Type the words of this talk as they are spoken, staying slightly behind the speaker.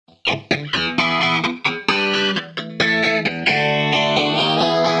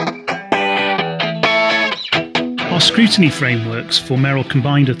scrutiny frameworks for mayoral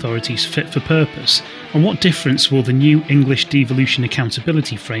combined authorities fit for purpose? And what difference will the new English devolution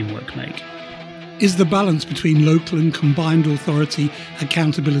accountability framework make? Is the balance between local and combined authority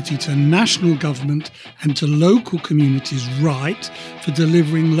accountability to national government and to local communities right for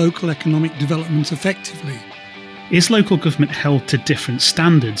delivering local economic development effectively? Is local government held to different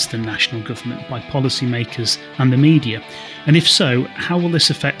standards than national government by policymakers and the media? And if so, how will this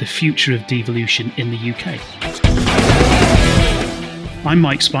affect the future of devolution in the UK? I'm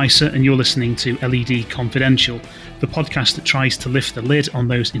Mike Spicer, and you're listening to LED Confidential, the podcast that tries to lift the lid on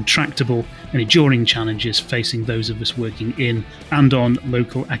those intractable and enduring challenges facing those of us working in and on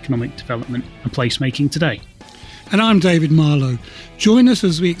local economic development and placemaking today. And I'm David Marlowe. Join us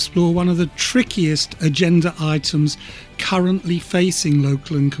as we explore one of the trickiest agenda items currently facing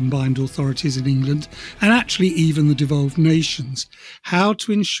local and combined authorities in England, and actually even the devolved nations: how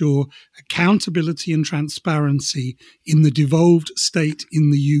to ensure accountability and transparency in the devolved state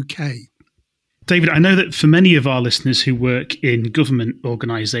in the UK. David, I know that for many of our listeners who work in government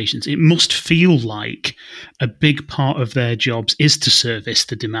organisations, it must feel like a big part of their jobs is to service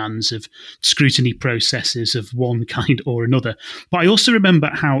the demands of scrutiny processes of one kind or another. But I also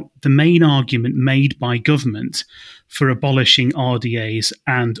remember how the main argument made by government for abolishing RDAs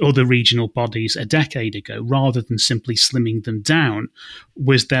and other regional bodies a decade ago, rather than simply slimming them down,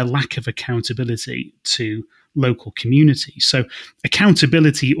 was their lack of accountability to local communities. So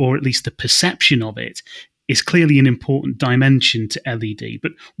accountability, or at least the perception of it, is clearly an important dimension to LED.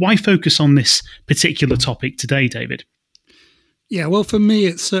 But why focus on this particular topic today, David? Yeah, well, for me,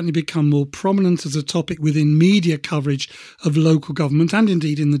 it's certainly become more prominent as a topic within media coverage of local government and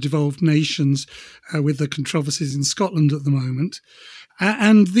indeed in the devolved nations with the controversies in Scotland at the moment.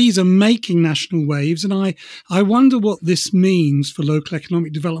 And these are making national waves. And I wonder what this means for local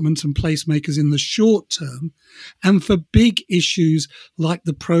economic development and placemakers in the short term, and for big issues like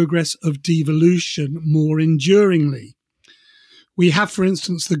the progress of devolution more enduringly. We have, for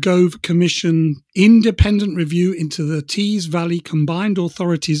instance, the Gove Commission independent review into the Tees Valley Combined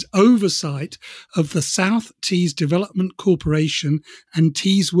Authority's oversight of the South Tees Development Corporation and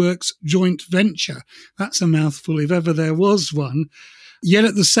Tees Works joint venture. That's a mouthful if ever there was one. Yet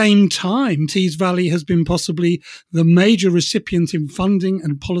at the same time, Tees Valley has been possibly the major recipient in funding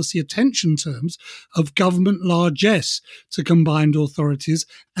and policy attention terms of government largesse to combined authorities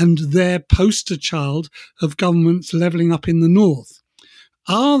and their poster child of governments levelling up in the north.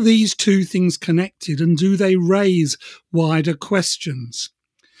 Are these two things connected, and do they raise wider questions?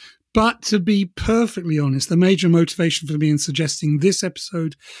 But to be perfectly honest, the major motivation for me in suggesting this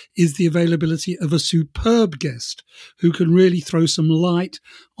episode is the availability of a superb guest who can really throw some light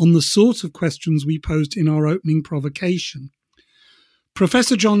on the sort of questions we posed in our opening provocation.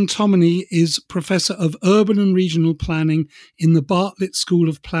 Professor John Tomaney is Professor of Urban and Regional Planning in the Bartlett School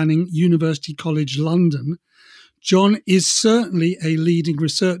of Planning, University College London. John is certainly a leading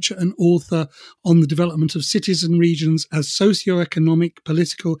researcher and author on the development of cities and regions as socio-economic,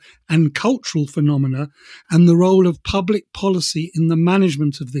 political and cultural phenomena, and the role of public policy in the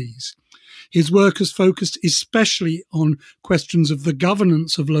management of these. His work has focused especially on questions of the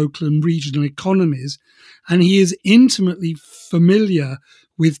governance of local and regional economies, and he is intimately familiar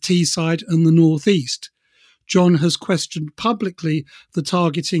with Teesside and the North East. John has questioned publicly the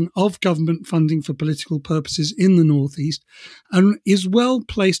targeting of government funding for political purposes in the North East, and is well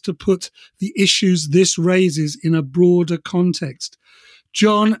placed to put the issues this raises in a broader context.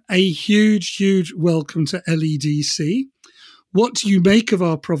 John, a huge welcome to LEDC. What do you make of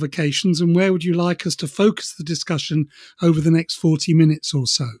our provocations, and where would you like us to focus the discussion over the next 40 minutes or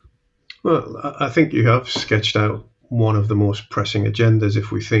so? Well, I think you have sketched out one of the most pressing agendas if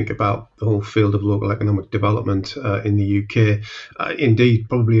we think about the whole field of local economic development in the UK, indeed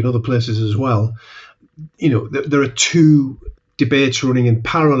probably in other places as well. You know, there are two debates running in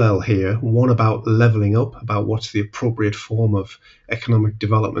parallel here, one about levelling up, about what's the appropriate form of economic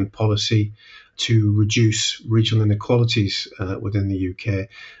development policy to reduce regional inequalities within the UK.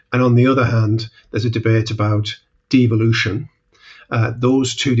 And on the other hand, there's a debate about devolution.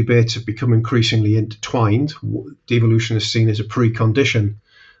 Those two debates have become increasingly intertwined. Devolution is seen as a precondition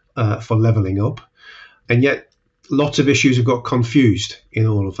for levelling up. And yet lots of issues have got confused in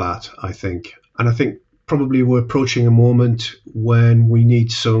all of that, I think. And I think probably we're approaching a moment when we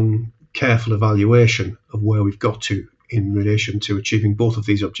need some careful evaluation of where we've got to in relation to achieving both of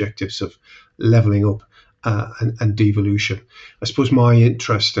these objectives of levelling up and devolution. I suppose my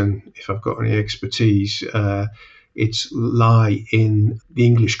interest, and if I've got any expertise, it's lie in the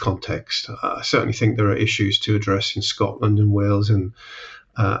English context. I certainly think there are issues to address in Scotland and Wales and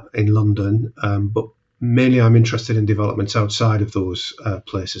in London, but mainly I'm interested in developments outside of those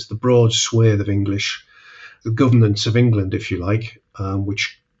places, the broad swathe of English, the governance of England, if you like,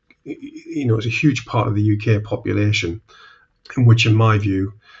 which is a huge part of the UK population, and which, in my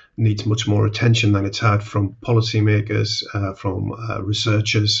view, needs much more attention than it's had from policymakers, from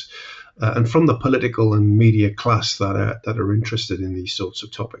researchers, and from the political and media class that are interested in these sorts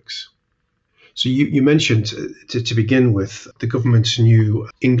of topics. So you mentioned, to begin with, the government's new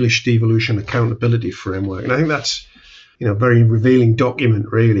English devolution accountability framework, and I think that's a very revealing document,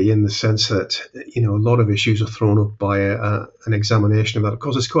 really, in the sense that a lot of issues are thrown up by an examination of that. Of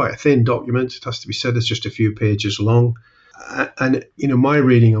course, it's quite a thin document. It has to be said; it's just a few pages long. And my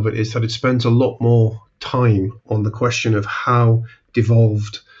reading of it is that it spends a lot more time on the question of how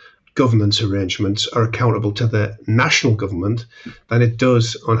devolved governance arrangements are accountable to the national government than it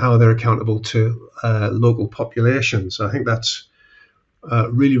does on how they're accountable to local populations. I think that's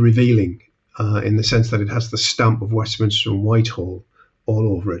really revealing in the sense that it has the stamp of Westminster and Whitehall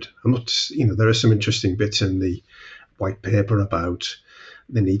all over it. There are some interesting bits in the white paper about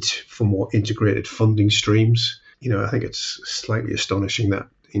the need for more integrated funding streams. I think it's slightly astonishing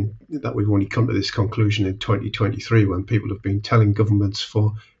that we've only come to this conclusion in 2023, when people have been telling governments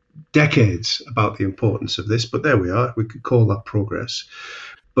for decades about the importance of this. But there we are. We could call that progress.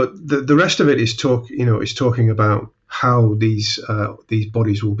 But the rest of it is talking about how these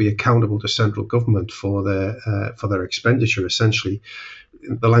bodies will be accountable to central government for their expenditure. Essentially,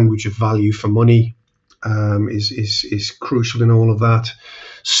 the language of value for money is crucial in all of that.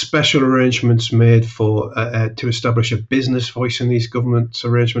 Special arrangements made to establish a business voice in these government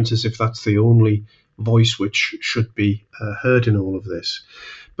arrangements, as if that's the only voice which should be heard in all of this.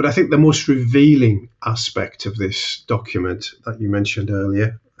 But I think the most revealing aspect of this document that you mentioned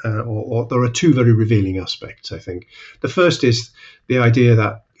earlier, or there are two very revealing aspects, I think. The first is the idea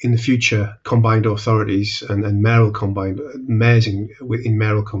that in the future, combined authorities and mayors in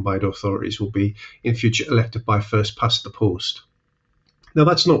mayoral combined authorities will be in future elected by first past the post. Now,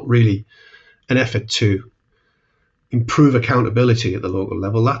 that's not really an effort to improve accountability at the local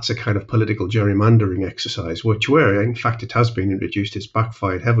level. That's a kind of political gerrymandering exercise, where in fact it has been introduced. It's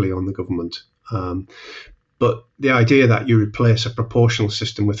backfired heavily on the government. But the idea that you replace a proportional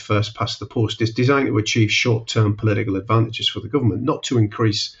system with first past the post is designed to achieve short-term political advantages for the government, not to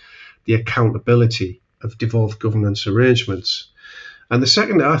increase the accountability of devolved governance arrangements. And the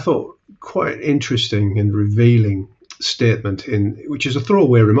second, I thought, quite interesting and revealing statement, which is a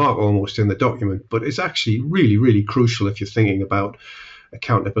throwaway remark almost in the document, but it's actually really, really crucial if you're thinking about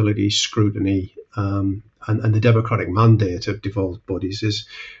accountability, scrutiny, and the democratic mandate of devolved bodies, is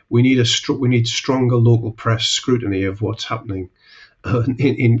we need stronger local press scrutiny of what's happening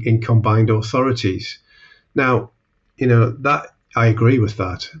in combined authorities. Now, that I agree with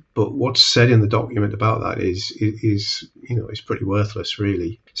that, but what's said in the document about that is pretty worthless,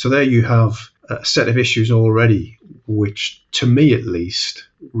 really. So there you have a set of issues already, which, to me at least,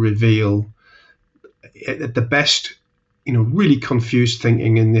 reveal at the best, really confused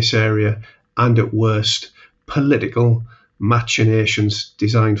thinking in this area, and at worst, political machinations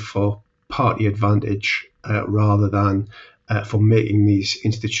designed for party advantage rather than for making these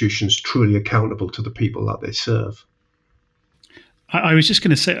institutions truly accountable to the people that they serve. I was just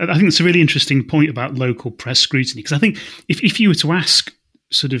going to say, I think it's a really interesting point about local press scrutiny, because I think if you were to ask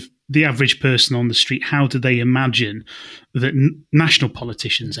sort of the average person on the street, how do they imagine that national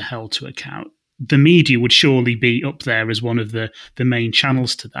politicians are held to account, the media would surely be up there as one of the main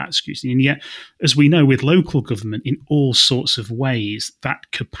channels to that scrutiny. And yet, as we know, with local government, in all sorts of ways,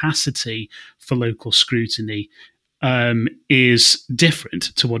 that capacity for local scrutiny is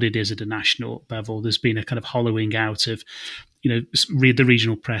different to what it is at a national level. There's been a kind of hollowing out of read the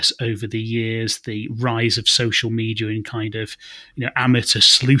regional press over the years, the rise of social media and kind of amateur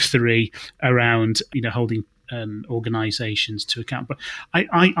sleuthery around holding organisations to account. But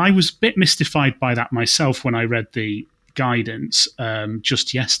I was a bit mystified by that myself when I read the guidance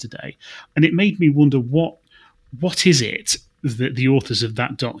just yesterday, and it made me wonder what is it that the authors of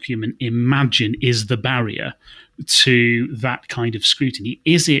that document imagine is the barrier to that kind of scrutiny?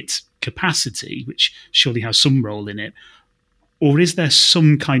 Is it capacity, which surely has some role in it? Or is there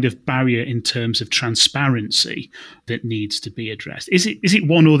some kind of barrier in terms of transparency that needs to be addressed? Is it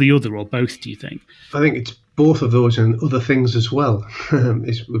one or the other, or both, do you think? I think it's both of those and other things as well,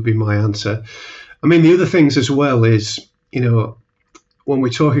 would be my answer. I mean, the other things as well is, when we're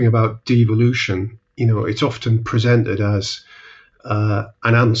talking about devolution, it's often presented as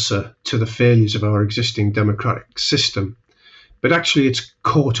an answer to the failures of our existing democratic system. But actually, it's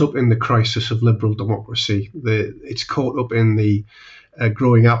caught up in the crisis of liberal democracy. It's caught up in the a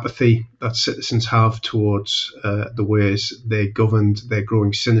growing apathy that citizens have towards the ways they're governed, their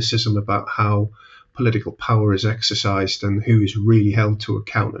growing cynicism about how political power is exercised and who is really held to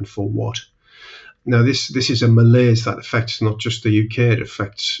account and for what. Now, this is a malaise that affects not just the UK, it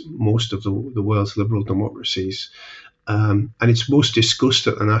affects most of the world's liberal democracies. And it's most discussed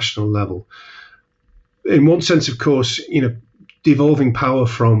at the national level. In one sense, of course, devolving power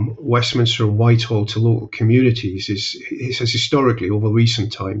from Westminster and Whitehall to local communities has historically, over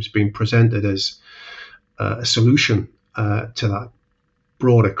recent times, been presented as a solution to that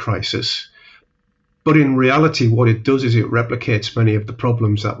broader crisis. But in reality, what it does is it replicates many of the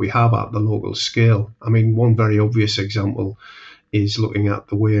problems that we have at the local scale. I mean, one very obvious example is looking at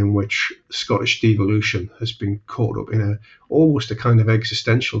the way in which Scottish devolution has been caught up in almost a kind of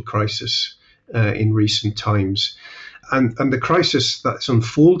existential crisis in recent times. And the crisis that's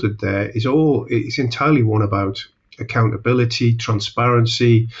unfolded there is entirely one about accountability,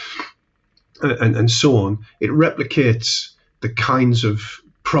 transparency, and so on. It replicates the kinds of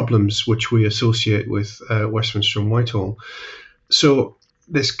problems which we associate with Westminster and Whitehall. So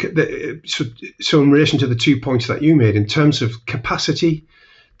in relation to the 2 points that you made, in terms of capacity,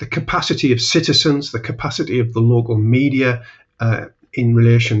 the capacity of citizens, the capacity of the local media in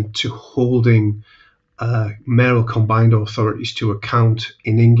relation to holding mayoral combined authorities to account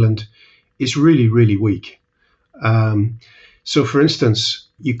in England is really, really weak. So, for instance,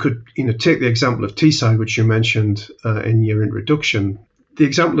 you could take the example of Teesside, which you mentioned in your introduction. The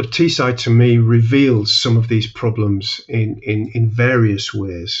example of Teesside, to me, reveals some of these problems in various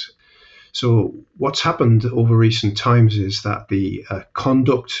ways. So what's happened over recent times is that the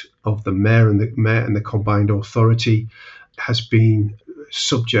conduct of the mayor and the combined authority has been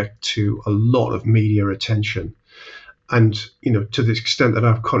subject to a lot of media attention. And, to the extent that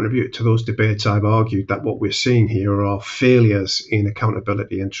I've contributed to those debates, I've argued that what we're seeing here are failures in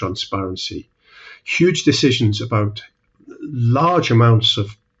accountability and transparency. Huge decisions about large amounts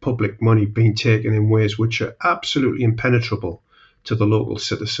of public money being taken in ways which are absolutely impenetrable to the local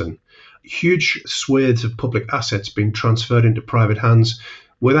citizen. Huge swathes of public assets being transferred into private hands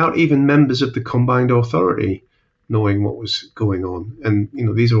without even members of the combined authority knowing what was going on. And,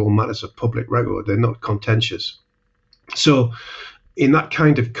 these are all matters of public record. They're not contentious. So in that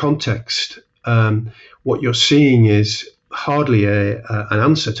kind of context, what you're seeing is hardly an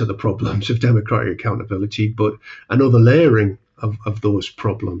answer to the problems of democratic accountability, but another layering of those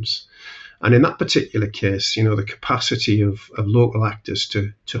problems. And in that particular case, the capacity of local actors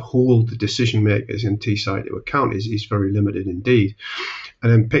to hold the decision makers in Teesside to account is very limited indeed.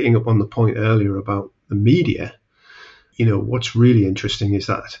 And then picking up on the point earlier about the media, what's really interesting is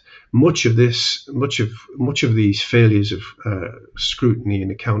that much of these failures of scrutiny and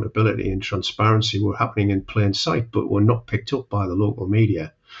accountability and transparency were happening in plain sight, but were not picked up by the local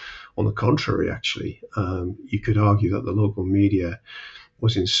media. On the contrary, actually, you could argue that the local media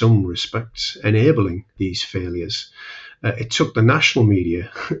was in some respects enabling these failures. It took the national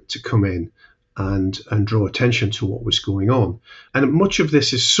media to come in and draw attention to what was going on. And much of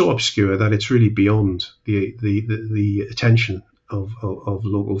this is so obscure that it's really beyond the attention of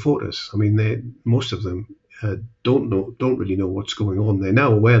local voters. I mean, most of them don't really know what's going on. They're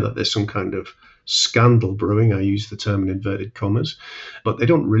now aware that there's some kind of scandal brewing. I use the term in inverted commas, but they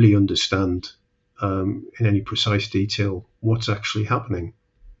don't really understand in any precise detail what's actually happening.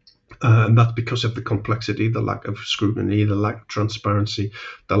 And that's because of the complexity, the lack of scrutiny, the lack of transparency,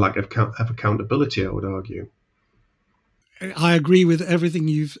 the lack of accountability, I would argue. I agree with everything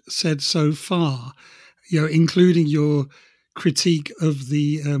you've said so far, including your critique of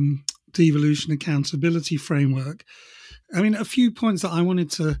the devolution accountability framework. I mean, a few points that I wanted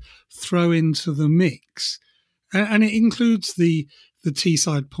to throw into the mix, and it includes the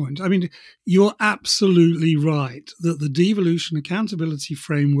Teesside point. I mean, you're absolutely right that the devolution accountability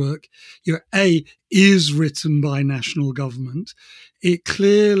framework, is written by national government. It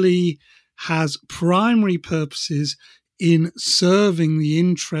clearly has primary purposes in serving the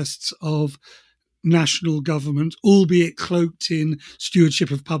interests of national government, albeit cloaked in stewardship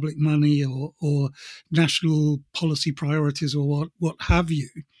of public money or national policy priorities or what have you.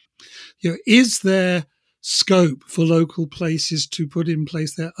 Is there scope for local places to put in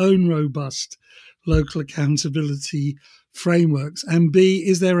place their own robust local accountability frameworks? And B,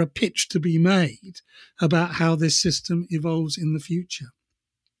 is there a pitch to be made about how this system evolves in the future?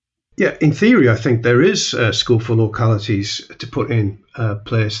 Yeah, in theory, I think there is scope for localities to put in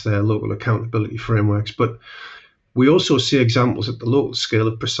place their local accountability frameworks, but we also see examples at the local scale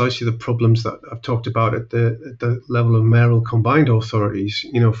of precisely the problems that I've talked about at the level of mayoral combined authorities.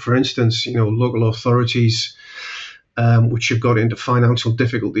 For instance, local authorities which have got into financial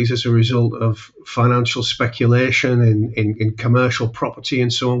difficulties as a result of financial speculation in commercial property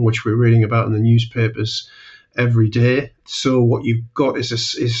and so on, which we're reading about in the newspapers every day. So what you've got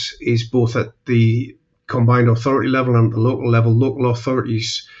is both at the combined authority level and at the local level, local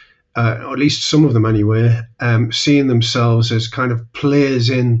authorities, or at least some of them anyway, seeing themselves as kind of players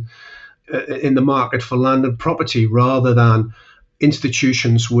in the market for land and property rather than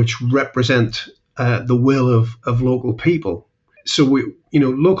institutions which represent the will of local people. So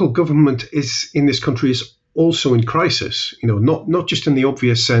local government in this country is also in crisis. Not just in the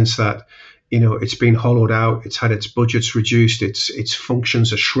obvious sense that it's been hollowed out, it's had its budgets reduced, its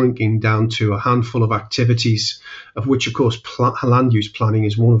functions are shrinking down to a handful of activities, of which, of course, land use planning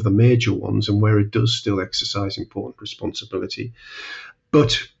is one of the major ones, and where it does still exercise important responsibility.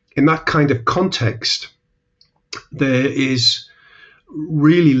 But in that kind of context, there is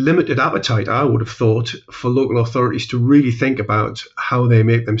really limited appetite, I would have thought, for local authorities to really think about how they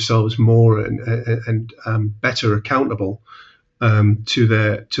make themselves more and better accountable to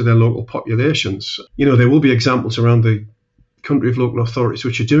their local populations. There will be examples around the country of local authorities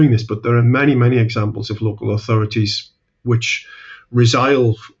which are doing this, but there are many, many examples of local authorities which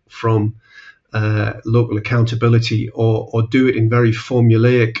resile from local accountability or do it in very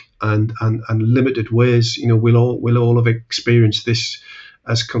formulaic and limited ways. We'll all have experienced this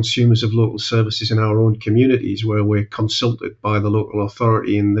as consumers of local services in our own communities, where we're consulted by the local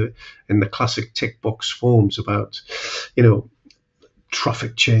authority in the classic tick box forms about,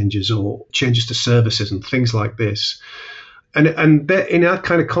 traffic changes or changes to services and things like this. And in that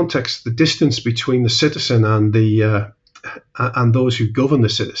kind of context, the distance between the citizen and and those who govern the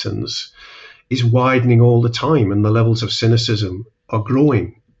citizens is widening all the time, and the levels of cynicism are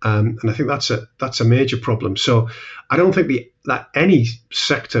growing. And I think that's a major problem. So I don't think that any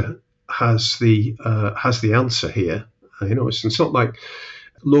sector has the answer here. It's not like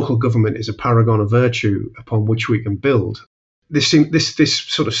local government is a paragon of virtue upon which we can build. This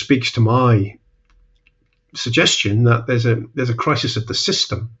sort of speaks to my suggestion that there's a crisis of the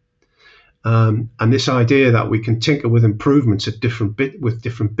system, and this idea that we can tinker with improvements with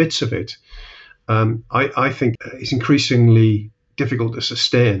different bits of it. I think is increasingly difficult to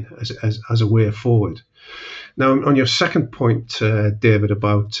sustain as a way forward. Now, on your second point, David,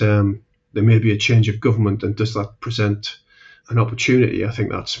 about there may be a change of government and does that present an opportunity, I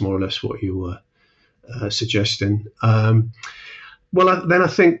think that's more or less what you were suggesting. Then I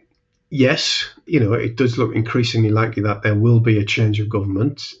think, yes, it does look increasingly likely that there will be a change of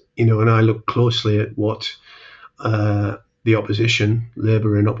government, and I look closely at what the opposition,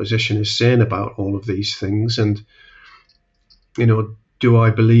 Labour in opposition, is saying about all of these things. And, do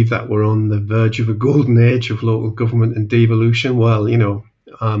I believe that we're on the verge of a golden age of local government and devolution? Well,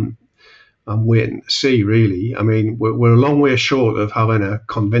 I'm waiting to see, really. I mean, we're a long way short of having a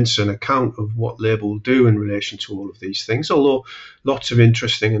convincing account of what Labour will do in relation to all of these things, although lots of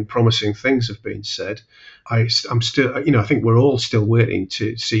interesting and promising things have been said. I'm still, I think we're all still waiting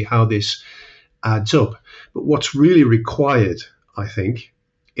to see how this adds up. But what's really required, I think,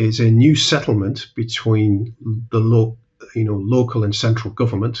 is a new settlement between the local and central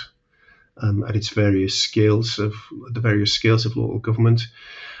government at its various scales of local government,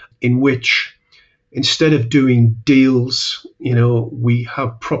 in which instead of doing deals, we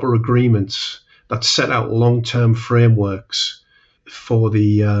have proper agreements that set out long-term frameworks for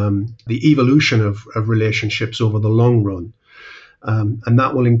the evolution of relationships over the long run. And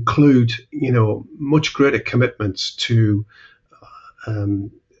that will include, much greater commitments to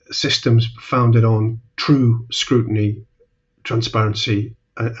systems founded on true scrutiny, transparency,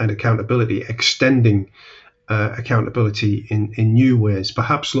 and accountability, extending accountability in new ways,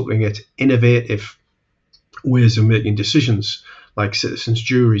 perhaps looking at innovative ways of making decisions like citizens'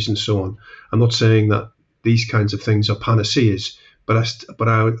 juries and so on. I'm not saying that these kinds of things are panaceas, but I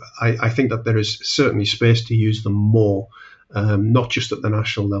think that there is certainly space to use them more, not just at the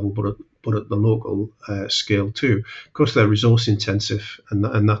national level, but at the local scale too. Of course, they're resource intensive,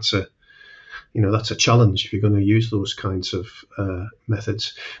 and that's a challenge if you're going to use those kinds of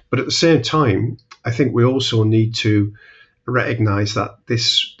methods. But at the same time, I think we also need to recognise that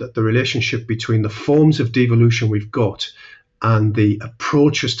the relationship between the forms of devolution we've got and the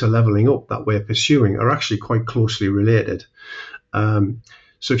approaches to levelling up that we're pursuing are actually quite closely related.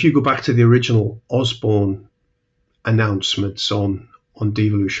 So if you go back to the original Osborne announcements on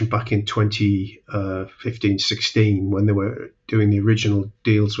devolution back in 2015-16, when they were doing the original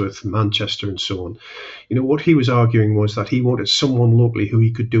deals with Manchester and so on, what he was arguing was that he wanted someone locally who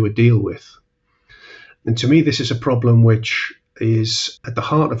he could do a deal with. And to me, this is a problem which is at the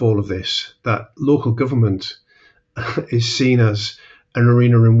heart of all of this, that local government is seen as an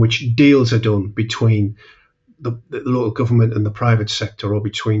arena in which deals are done between the local government and the private sector, or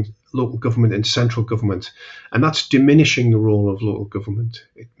between local government and central government. And that's diminishing the role of local government.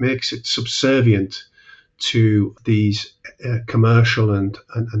 It makes it subservient to these commercial and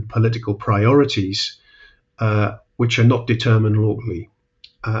political priorities, which are not determined locally.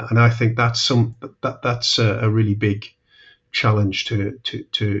 And I think that's a really big challenge to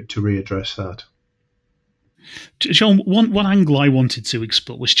readdress that. John, one angle I wanted to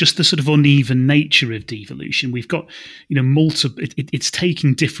explore was just the sort of uneven nature of devolution. We've got, multiple. It's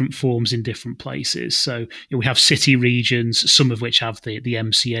taking different forms in different places. So we have city regions, some of which have the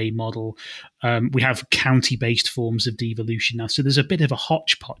MCA model. We have county-based forms of devolution now. So there's a bit of a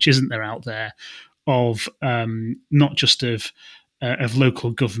hodgepodge, isn't there, out there, of not just of local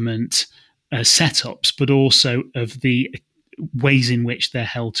government setups, but also of the ways in which they're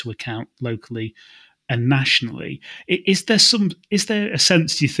held to account locally and nationally. Is there a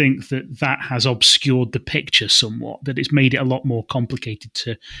sense, do you think, that has obscured the picture somewhat, that it's made it a lot more complicated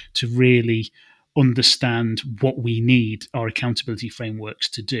to really understand what we need our accountability frameworks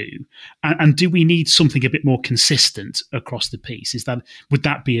to do? And do we need something a bit more consistent across the piece? Would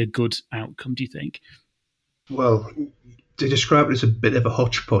that be a good outcome, do you think? Well, to describe it as a bit of a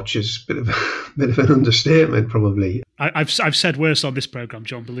hodgepodge is a bit of an understatement, probably. I've said worse on this programme,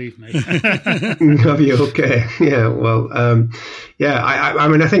 John, believe me. Have you? Okay. Yeah, well, I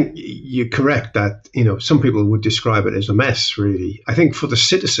mean, I think you're correct that, some people would describe it as a mess, really. I think for the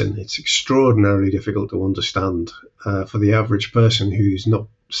citizen, it's extraordinarily difficult to understand. For the average person who's not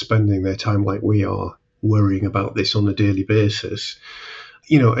spending their time like we are, worrying about this on a daily basis,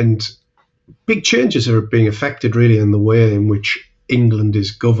 and big changes are being affected really in the way in which England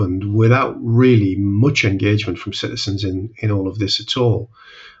is governed without really much engagement from citizens in all of this at all. I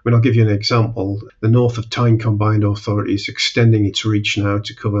mean, I'll give you an example. The North of Tyne Combined Authority is extending its reach now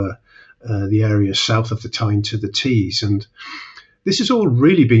to cover the area south of the Tyne to the Tees. And this has all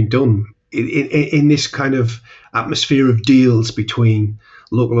really been done in this kind of atmosphere of deals between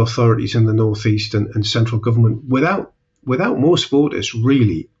local authorities in the North East and central government without most voters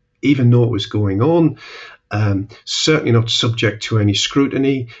really even know it was going on, certainly not subject to any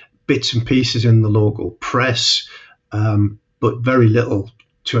scrutiny, bits and pieces in the local press, but very little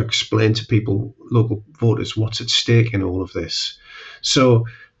to explain to people, local voters, what's at stake in all of this. So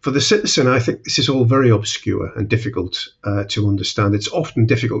for the citizen, I think this is all very obscure and difficult to understand. It's often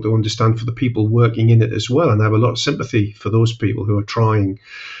difficult to understand for the people working in it as well, and I have a lot of sympathy for those people who are trying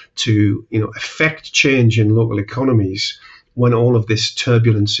to affect change in local economies when all of this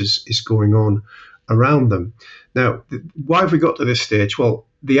turbulence is going on around them. Now, why have we got to this stage? Well,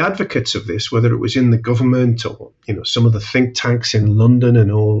 the advocates of this, whether it was in the government or some of the think tanks in London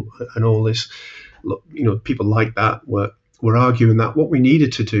and all this, people like that were arguing that what we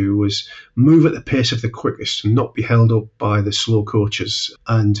needed to do was move at the pace of the quickest and not be held up by the slow coaches.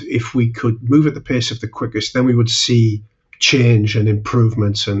 And if we could move at the pace of the quickest, then we would see change and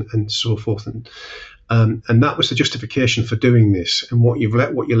improvements and so forth. And that was the justification for doing this. And what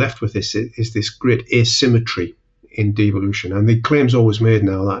you're left with is this great asymmetry in devolution. And the claim's always made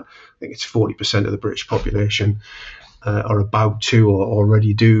now that I think it's 40% of the British population are about to or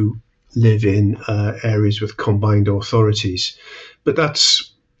already do live in areas with combined authorities. But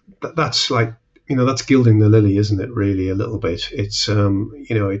that's like, that's gilding the lily, isn't it? Really, a little bit. It's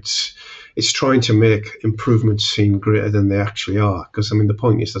it's trying to make improvements seem greater than they actually are. Because, I mean, the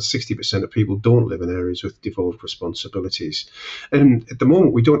point is that 60% of people don't live in areas with devolved responsibilities. And at the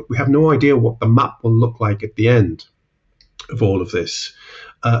moment, we have no idea what the map will look like at the end of all of this.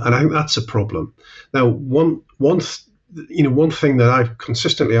 And I think that's a problem. Now, one thing that I've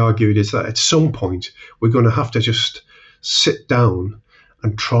consistently argued is that at some point, we're going to have to just sit down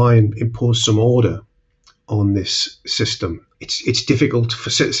and try and impose some order on this system. It's difficult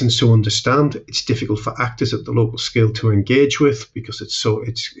for citizens to understand. It's difficult for actors at the local scale to engage with because it's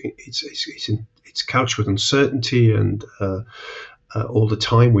couched with uncertainty and all the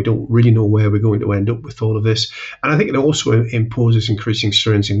time. We don't really know where we're going to end up with all of this. And I think it also imposes increasing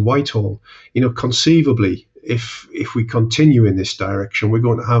strains in Whitehall. Conceivably, if we continue in this direction, we're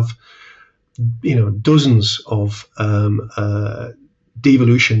going to have dozens of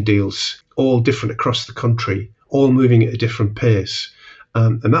devolution deals, all different across the country, all moving at a different pace.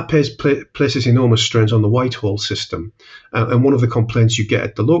 And that places enormous strains on the Whitehall system. And one of the complaints you get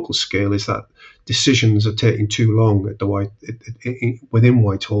at the local scale is that decisions are taking too long within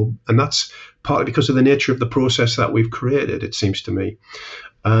Whitehall. And that's partly because of the nature of the process that we've created, it seems to me.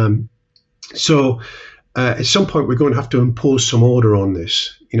 So at some point, we're going to have to impose some order on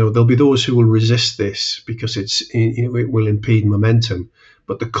this. There'll be those who will resist this because it will impede momentum,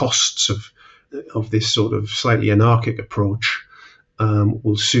 but the costs of this sort of slightly anarchic approach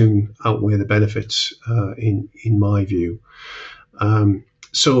will soon outweigh the benefits, in my view.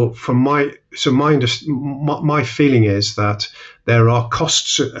 So my feeling is that there are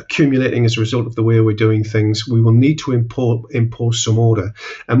costs accumulating as a result of the way we're doing things. We will need to impose some order,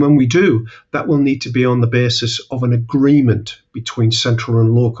 and when we do, that will need to be on the basis of an agreement between central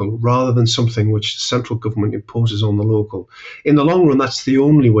and local, rather than something which the central government imposes on the local. In the long run, that's the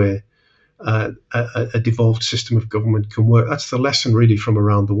only way a devolved system of government can work. That's the lesson really from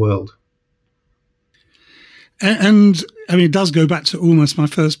around the world. And I mean, it does go back to almost my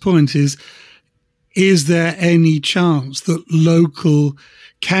first point: is there any chance that local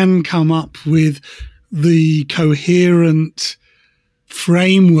can come up with the coherent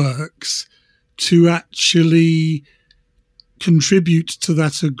frameworks to actually contribute to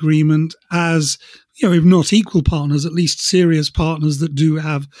that agreement as, if not equal partners, at least serious partners that do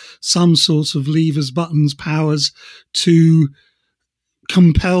have some sort of levers, buttons, powers to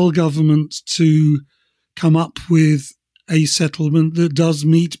compel government to come up with a settlement that does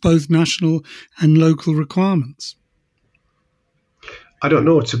meet both national and local requirements? I don't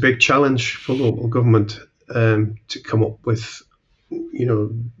know. It's a big challenge for local government to come up with,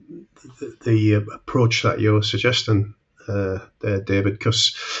 the approach that you're suggesting there, David,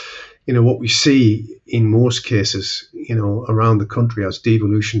 because, what we see in most cases, around the country as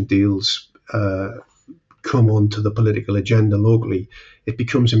devolution deals come onto the political agenda locally, it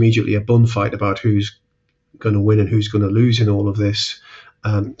becomes immediately a bun fight about who's going to win and who's going to lose in all of this.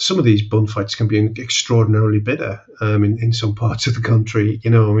 Some of these bun fights can be extraordinarily bitter in some parts of the country,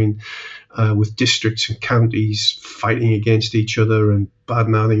 with districts and counties fighting against each other and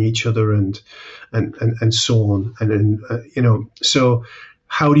bad-mouthing each other and so on. So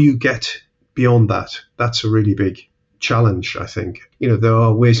how do you get beyond that? That's a really big challenge, I think. There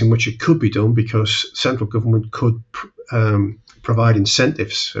are ways in which it could be done, because central government could provide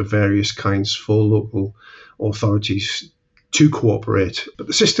incentives of various kinds for local authorities to cooperate. But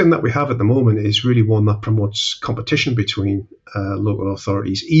the system that we have at the moment is really one that promotes competition between local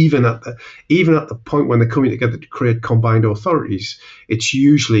authorities. Even at the point when they're coming together to create combined authorities, it's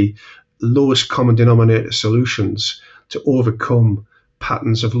usually lowest common denominator solutions to overcome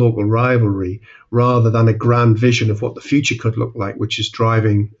patterns of local rivalry, rather than a grand vision of what the future could look like, which is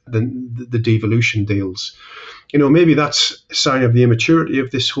driving the devolution deals. Maybe that's a sign of the immaturity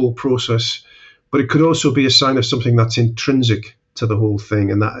of this whole process, but it could also be a sign of something that's intrinsic to the whole thing,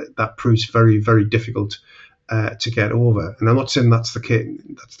 and that proves very, very difficult to get over. And I'm not saying that's the case.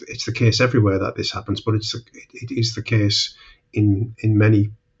 It's the case everywhere that this happens, but it is the case in many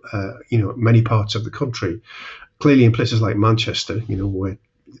many parts of the country. Clearly, in places like Manchester, where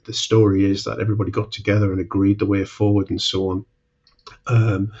the story is that everybody got together and agreed the way forward and so on,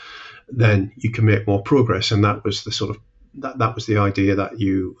 then you can make more progress. And that was the sort of that was the idea, that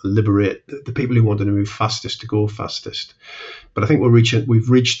you liberate the people who wanted to move fastest to go fastest. But I think we've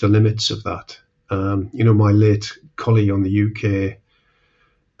reached the limits of that. My late colleague on the UK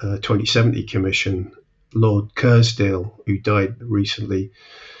 2070 Commission, Lord Kersdale, who died recently,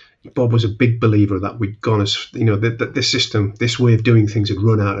 Bob was a big believer that we'd gone that this system, this way of doing things, had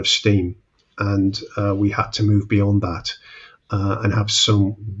run out of steam, and we had to move beyond that and have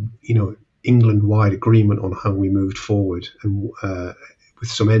some, England-wide agreement on how we moved forward, and with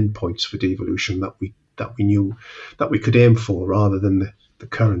some endpoints for devolution that we knew that we could aim for, rather than the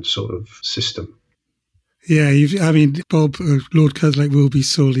current sort of system. Yeah, Bob, Lord Kerslake will be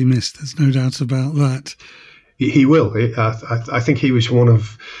sorely missed. There's no doubt about that. He will. I think he was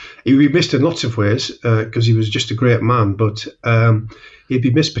he'd be missed in lots of ways because he was just a great man, but he'd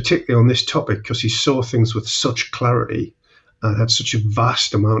be missed particularly on this topic because he saw things with such clarity and had such a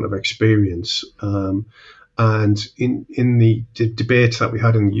vast amount of experience. And in the debate that we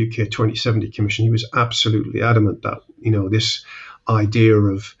had in the UK 2070 Commission, he was absolutely adamant that, this idea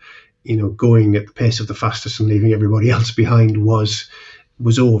of, going at the pace of the fastest and leaving everybody else behind was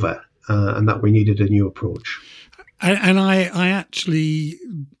over, and that we needed a new approach. And I actually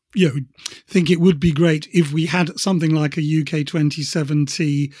think it would be great if we had something like a UK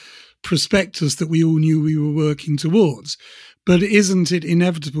 2070 prospectus that we all knew we were working towards. But isn't it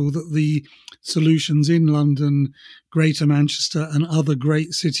inevitable that the solutions in London, Greater Manchester and other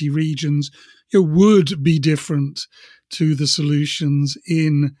great city regions would be different to the solutions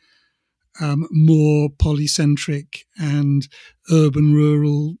in more polycentric and urban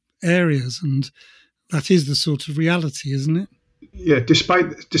rural areas? And that is the sort of reality, isn't it? Yeah,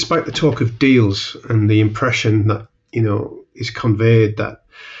 despite the talk of deals and the impression that, is conveyed that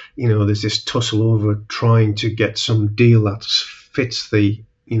there's this tussle over trying to get some deal that fits the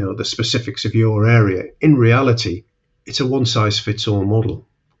specifics of your area. In reality, it's a one-size-fits-all model.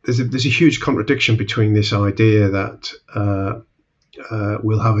 There's a huge contradiction between this idea that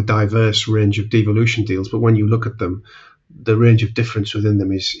we'll have a diverse range of devolution deals, but when you look at them, the range of difference within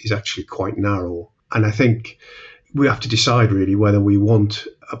them is actually quite narrow. And I think we have to decide really whether we want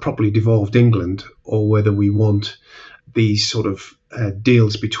a properly devolved England or whether we want these sort of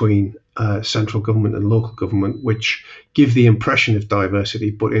deals between central government and local government, which give the impression of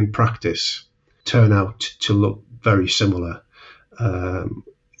diversity, but in practice turn out to look very similar,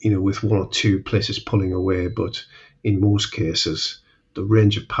 with one or two places pulling away, but in most cases, the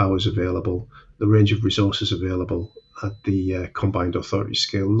range of powers available, the range of resources available at the combined authority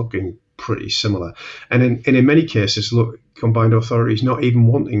scale looking pretty similar. And in many cases, combined authorities not even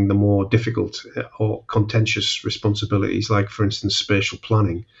wanting the more difficult or contentious responsibilities, like, for instance, spatial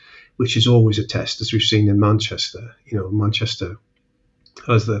planning, which is always a test, as we've seen in Manchester. Manchester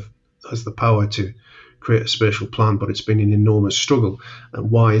has the power to create a spatial plan, but it's been an enormous struggle. And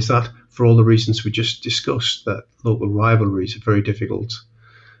why is that? For all the reasons we just discussed, that local rivalries are very difficult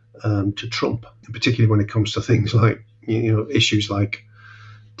to trump, and particularly when it comes to things like, issues like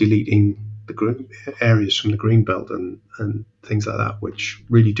deleting the areas from the green belt and things like that, which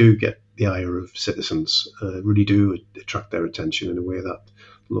really do get the ire of citizens, really do attract their attention in a way that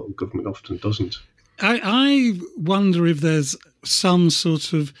local government often doesn't. I wonder if there's some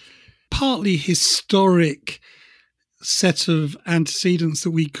sort of partly historic set of antecedents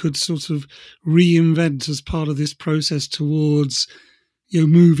that we could sort of reinvent as part of this process towards,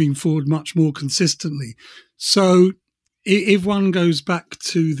 moving forward much more consistently. So if one goes back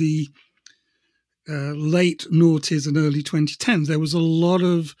to the late noughties and early 2010s, there was a lot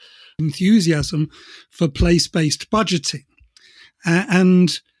of enthusiasm for place-based budgeting.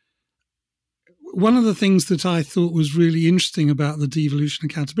 And one of the things that I thought was really interesting about the devolution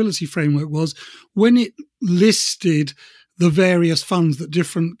accountability framework was when it listed the various funds that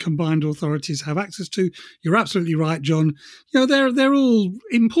different combined authorities have access to. You're absolutely right, John. They're all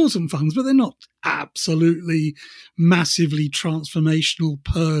important funds, but they're not absolutely massively transformational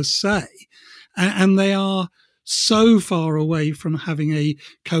per se. And they are so far away from having a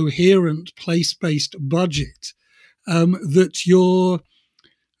coherent place-based budget that you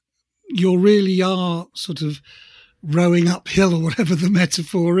really are sort of rowing uphill, or whatever the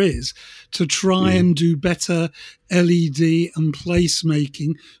metaphor is, to try and do better LED and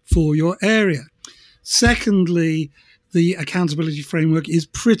placemaking for your area. Secondly, the accountability framework is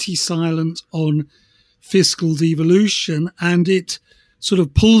pretty silent on fiscal devolution, and it sort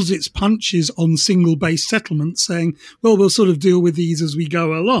of pulls its punches on single-based settlements, saying, well, we'll sort of deal with these as we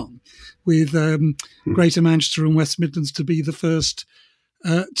go along, with Greater Manchester and West Midlands to be the first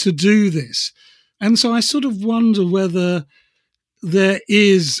to do this. And so I sort of wonder whether there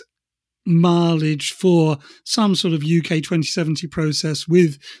is mileage for some sort of UK 2070 process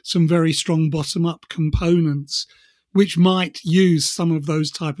with some very strong bottom-up components, which might use some of those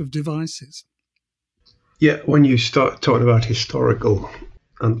type of devices. Yeah, when you start talking about historical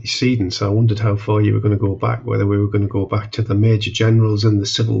antecedents, I wondered how far you were going to go back, whether we were going to go back to the major generals in the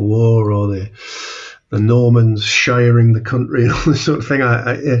Civil War or the Normans shiring the country and all this sort of thing.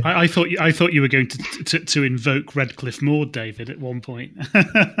 I thought you were going to invoke Redcliffe Maud, David, at one point.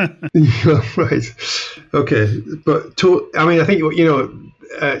 Right. Okay. But I think,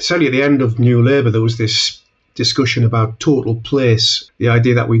 certainly at the end of New Labour, there was this discussion about total place, the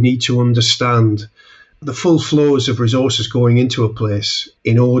idea that we need to understand the full flows of resources going into a place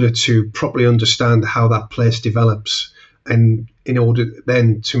in order to properly understand how that place develops, and in order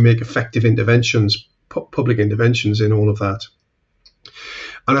then to make effective interventions, public interventions in all of that.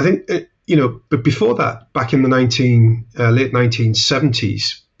 And I think, but before that, back in the late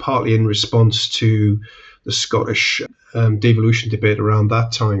 1970s, partly in response to the Scottish devolution debate around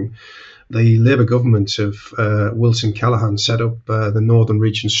that time, the Labour government of Wilson Callaghan set up the Northern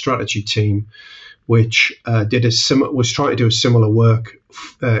Region Strategy Team, which was trying to do a similar work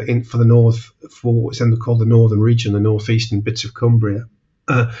for the north, for what's then called the Northern Region, the northeastern bits of Cumbria.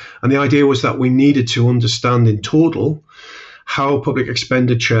 And the idea was that we needed to understand in total how public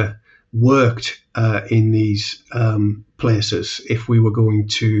expenditure worked in these places if we were going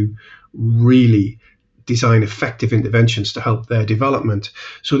to really design effective interventions to help their development.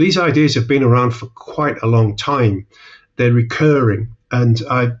 So these ideas have been around for quite a long time. They're recurring. And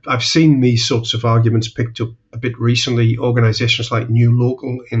I've seen these sorts of arguments picked up a bit recently. Organisations like New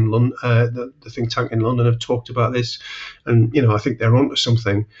Local in London, the think tank in London, have talked about this. And, I think they're onto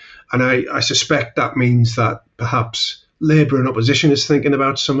something. And I suspect that means that perhaps Labour and opposition is thinking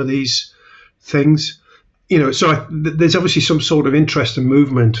about some of these things. There's obviously some sort of interest and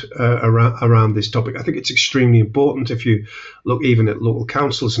movement around this topic. I think it's extremely important. If you look even at local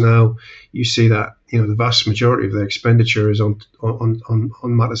councils now, you see that the vast majority of their expenditure is on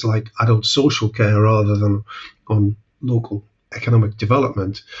matters like adult social care rather than on local economic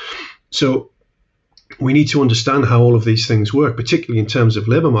development. So we need to understand how all of these things work, particularly in terms of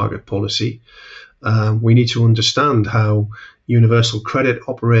labour market policy. We need to understand how universal credit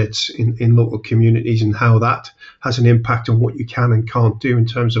operates in local communities and how that has an impact on what you can and can't do in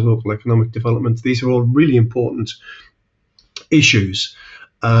terms of local economic development. These are all really important issues.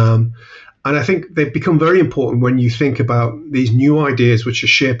 And I think they've become very important when you think about these new ideas which are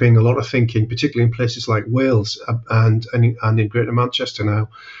shaping a lot of thinking, particularly in places like Wales and in Greater Manchester now,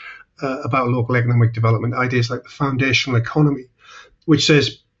 about local economic development, ideas like the foundational economy, which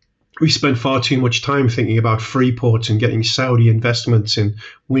says we spend far too much time thinking about free ports and getting Saudi investments in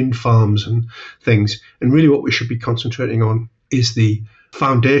wind farms and things. And really what we should be concentrating on is the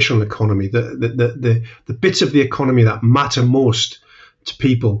foundational economy, the bits of the economy that matter most to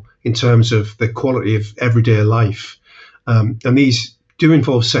people in terms of the quality of everyday life. And these do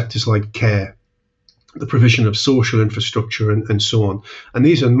involve sectors like care, the provision of social infrastructure and so on. And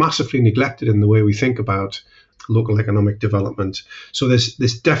these are massively neglected in the way we think about local economic development. So there's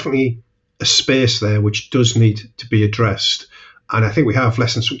definitely a space there which does need to be addressed. And I think we have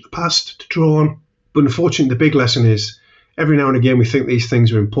lessons from the past to draw on. But unfortunately, the big lesson is every now and again we think these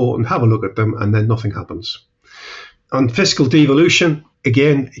things are important, have a look at them, and then nothing happens. On fiscal devolution,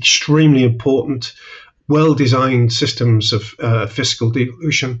 again, extremely important. Well-designed systems of fiscal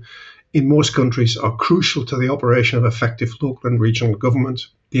devolution in most countries are crucial to the operation of effective local and regional government.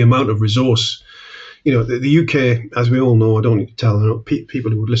 The amount of resource, the UK, as we all know, I don't need to tell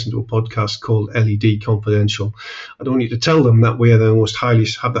people who would listen to a podcast called LED Confidential, I don't need to tell them that we are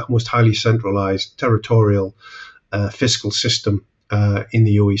have the most highly centralised territorial fiscal system in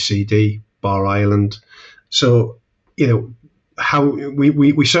the OECD, bar Ireland. So, how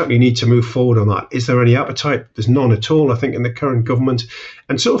we certainly need to move forward on that. Is there any appetite? There's none at all, I think, in the current government.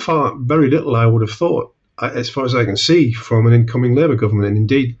 And so far, very little, I would have thought, as far as I can see, from an incoming Labour government. And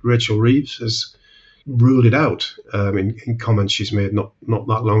indeed, Rachel Reeves has ruled it out in comments she's made not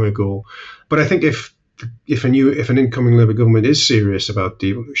that long ago. But I think if an incoming Labour government is serious about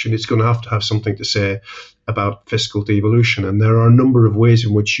devolution, it's going to have something to say about fiscal devolution. And there are a number of ways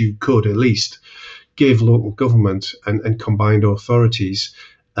in which you could at least give local government and combined authorities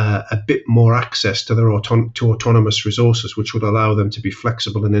a bit more access to their autonomous resources, which would allow them to be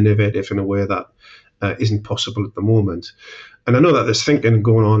flexible and innovative in a way that isn't possible at the moment. And I know that there's thinking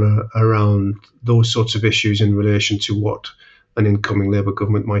going on around those sorts of issues in relation to what an incoming Labour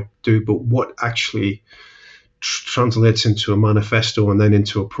government might do, but what actually translates into a manifesto and then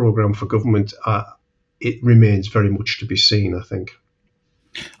into a programme for government, it remains very much to be seen, I think.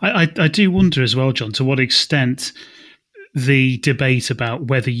 I do wonder as well, John, to what extent the debate about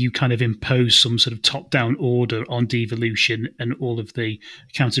whether you kind of impose some sort of top-down order on devolution and all of the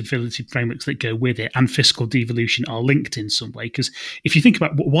accountability frameworks that go with it and fiscal devolution are linked in some way. Because if you think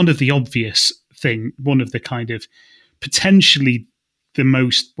about one of the obvious thing, one of the kind of potentially the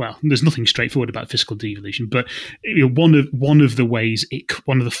most, well, there's nothing straightforward about fiscal devolution, but one of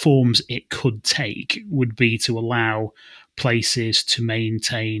the forms it could take would be to allow places to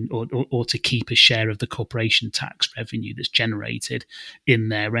maintain or to keep a share of the corporation tax revenue that's generated in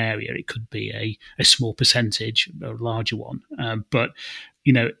their area. It could be a small percentage, a larger one, but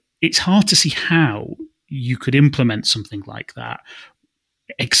it's hard to see how you could implement something like that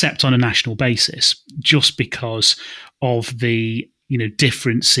except on a national basis, just because of the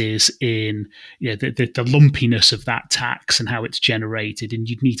differences in the lumpiness of that tax and how it's generated, and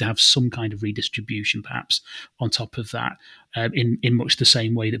you'd need to have some kind of redistribution perhaps on top of that, in much the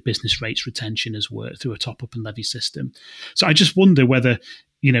same way that business rates retention has worked through a top-up and levy system. So I just wonder whether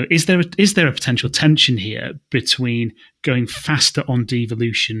is there a potential tension here between going faster on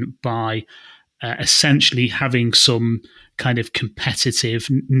devolution by essentially having some kind of competitive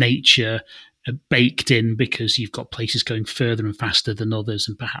nature baked in because you've got places going further and faster than others,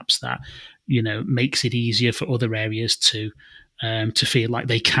 and perhaps that makes it easier for other areas to feel like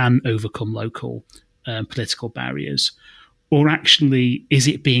they can overcome local political barriers, or actually is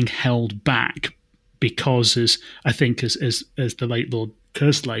it being held back because, as the late Lord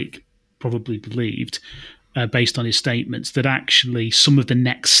Kerslake probably believed, based on his statements, that actually some of the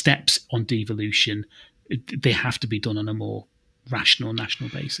next steps on devolution they have to be done on a more rational national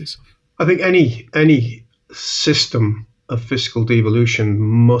basis? I think any system of fiscal devolution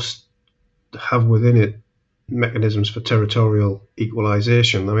must have within it mechanisms for territorial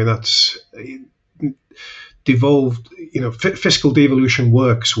equalisation. I mean, that's devolved. Fiscal devolution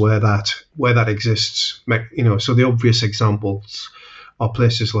works where that exists. So the obvious examples are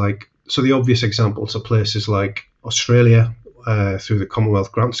places like Australia through the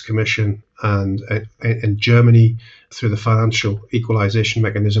Commonwealth Grants Commission, and Germany through the financial equalisation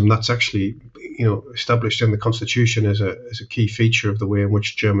mechanism. That's actually established in the constitution as a key feature of the way in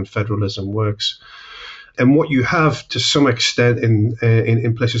which German federalism works. And what you have to some extent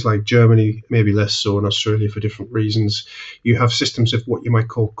in places like Germany, maybe less so in Australia for different reasons, you have systems of what you might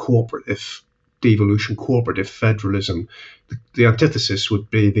call cooperative devolution, cooperative federalism. The antithesis would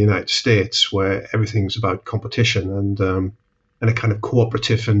be the United States, where everything's about competition and a kind of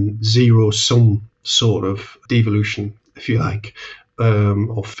cooperative and zero-sum sort of devolution, if you like,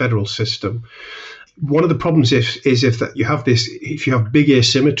 or federal system. One of the problems is if you have big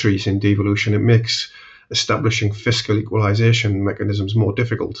asymmetries in devolution, it makes establishing fiscal equalisation mechanisms more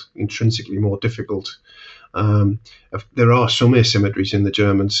difficult, intrinsically more difficult. There are some asymmetries in the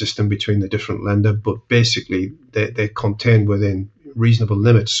German system between the different lender, but basically they're contained within reasonable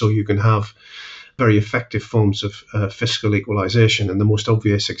limits, so you can have very effective forms of fiscal equalisation. And the most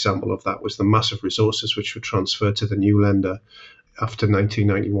obvious example of that was the massive resources which were transferred to the new lender after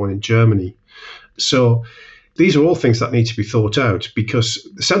 1991 in Germany. So these are all things that need to be thought out, because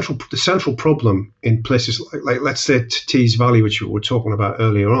the central problem in places like let's say Tees Valley, which we were talking about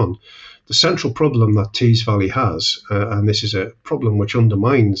earlier on, the central problem that Tees Valley has, and this is a problem which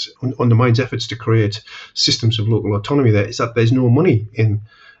undermines efforts to create systems of local autonomy there, is that there's no money in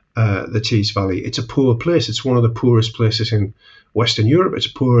the Tees Valley. It's a poor place. It's one of the poorest places in Western Europe. It's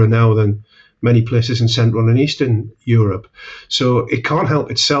poorer now than many places in Central and Eastern Europe. So it can't help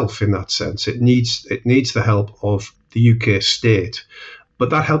itself in that sense. It needs the help of the UK state. But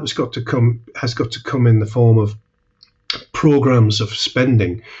that help has got to come in the form of programs of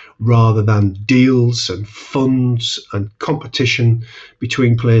spending rather than deals and funds and competition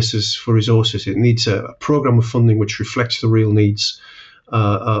between places for resources. It needs a program of funding which reflects the real needs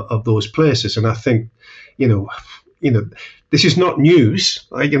of those places. And I think, this is not news.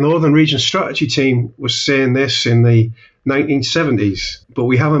 Like the Northern Region Strategy Team was saying this in the 1970s, but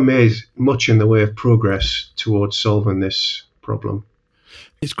we haven't made much in the way of progress towards solving this problem.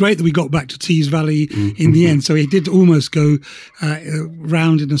 It's great that we got back to Tees Valley in the end. So it did almost go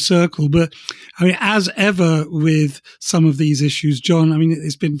round in a circle. But I mean, as ever with some of these issues, John, I mean,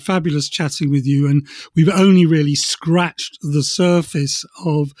 it's been fabulous chatting with you. And we've only really scratched the surface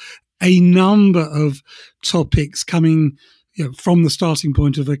of a number of topics coming from the starting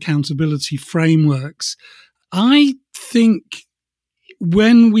point of accountability frameworks. I think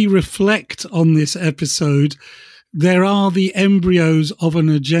when we reflect on this episode, there are the embryos of an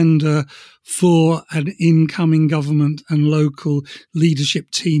agenda for an incoming government and local leadership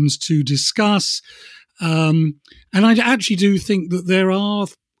teams to discuss. And I actually do think that there are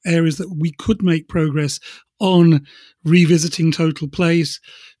areas that we could make progress on: revisiting total place,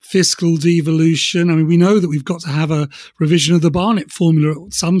 fiscal devolution. I mean, we know that we've got to have a revision of the Barnett formula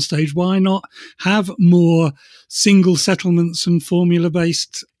at some stage. Why not have more single settlements and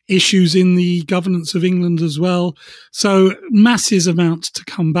formula-based issues in the governance of England as well? So massive amounts to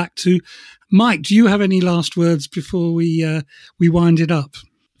come back to. Mike, do you have any last words before we wind it up?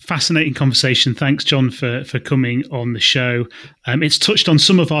 Fascinating conversation. Thanks, John, for coming on the show. It's touched on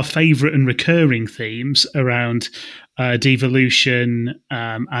some of our favourite and recurring themes around devolution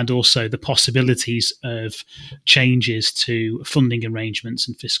and also the possibilities of changes to funding arrangements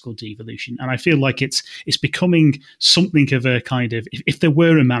and fiscal devolution. And I feel like it's becoming something of a kind of, if there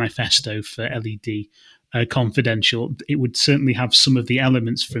were a manifesto for LED Confidential, it would certainly have some of the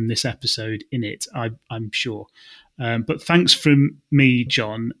elements from this episode in it, I'm sure. But thanks from me,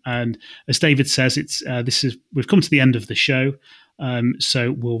 John. And as David says, we've come to the end of the show,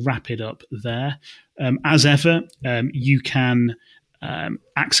 so we'll wrap it up there. As ever, you can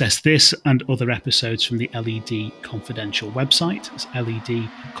access this and other episodes from the LED Confidential website. It's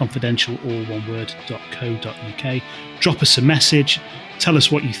ledconfidential, all one word, .co.uk. Drop us a message. Tell us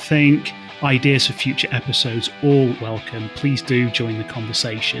what you think. Ideas for future episodes, all welcome. Please do join the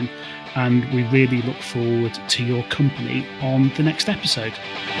conversation. And we really look forward to your company on the next episode.